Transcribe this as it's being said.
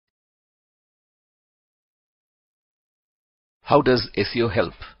How does SEO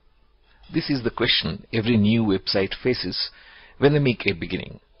help? This is the question every new website faces when they make a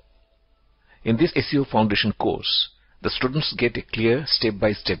beginning. In this SEO Foundation course, the students get a clear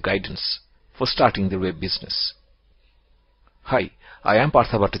step-by-step guidance for starting their web business. Hi, I am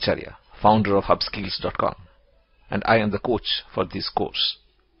Partha Bhattacharya, founder of hubskills.com, and I am the coach for this course.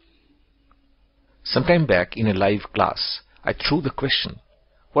 Sometime back in a live class, I threw the question,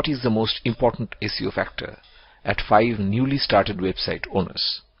 what is the most important SEO factor at 5 newly started website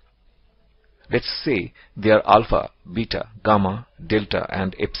owners? Let's say they are alpha, beta, gamma, delta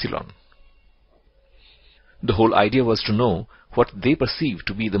and epsilon. The whole idea was to know what they perceive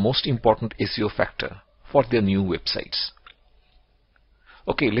to be the most important SEO factor for their new websites.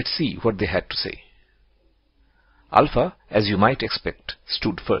 Okay, let's see what they had to say. Alpha, as you might expect,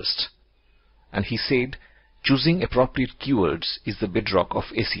 stood first, and he said choosing appropriate keywords is the bedrock of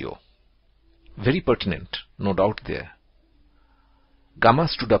SEO. Very pertinent, no doubt there. Gamma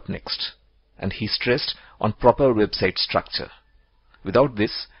stood up next, and he stressed on proper website structure. Without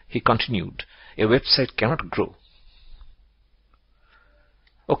this, he continued, a website cannot grow.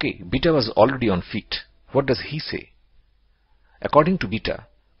 Okay, Beta was already on feet. What does he say? According to Beta,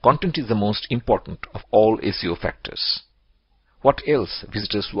 content is the most important of all SEO factors. What else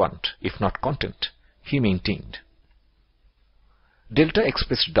visitors want, if not content? He maintained. Delta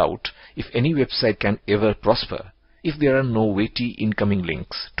expressed doubt if any website can ever prosper if there are no weighty incoming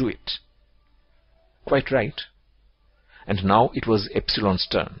links to it. Quite right. And now it was Epsilon's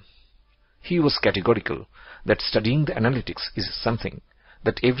turn. He was categorical that studying the analytics is something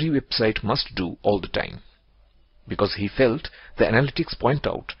that every website must do all the time, because he felt the analytics point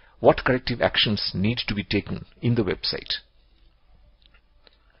out what corrective actions need to be taken in the website.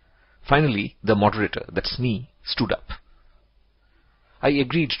 Finally, the moderator, that's me, stood up. I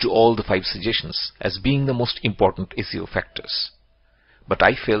agreed to all the 5 suggestions as being the most important SEO factors, but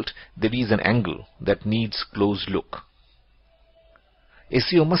I felt there is an angle that needs close look.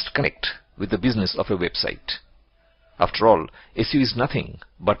 SEO must connect with the business of a website. After all, SEO is nothing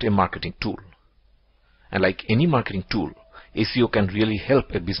but a marketing tool. And like any marketing tool, SEO can really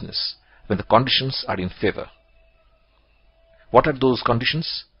help a business when the conditions are in favor. What are those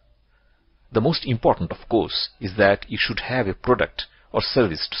conditions? The most important, of course, is that you should have a product or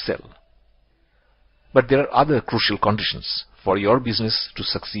service to sell. But there are other crucial conditions for your business to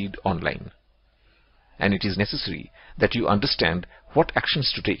succeed online. And it is necessary that you understand what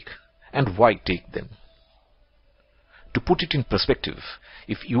actions to take and why take them. To put it in perspective,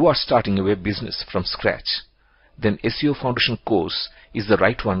 if you are starting a web business from scratch, then SEO Foundation course is the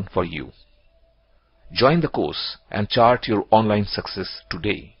right one for you. Join the course and chart your online success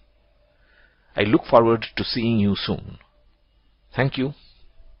today. I look forward to seeing you soon. Thank you.